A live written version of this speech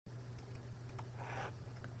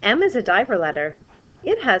M is a diver letter.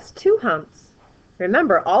 It has two humps.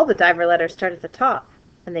 Remember, all the diver letters start at the top,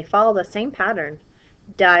 and they follow the same pattern.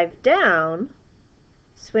 Dive down,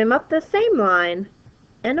 swim up the same line,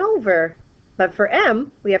 and over. But for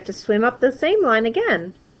M, we have to swim up the same line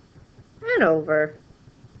again, and over.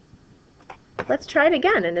 Let's try it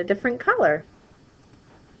again in a different color.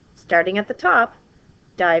 Starting at the top,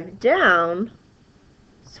 dive down,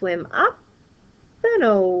 swim up, then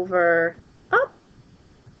over, up,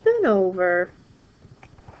 then over.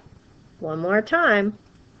 One more time.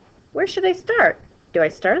 Where should I start? Do I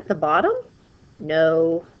start at the bottom?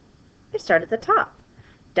 No, I start at the top.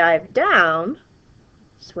 Dive down,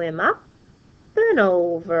 swim up, then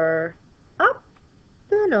over, up,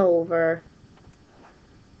 then over.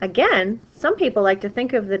 Again, some people like to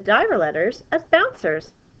think of the diver letters as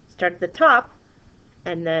bouncers. Start at the top,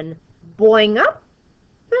 and then boing up,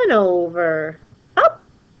 then over, up,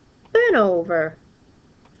 then over.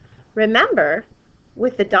 Remember,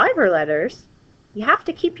 with the diver letters, you have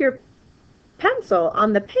to keep your pencil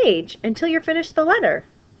on the page until you're finished the letter.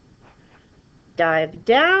 Dive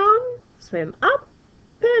down, swim up,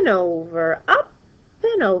 then over, up,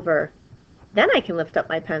 then over. Then I can lift up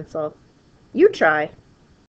my pencil. You try.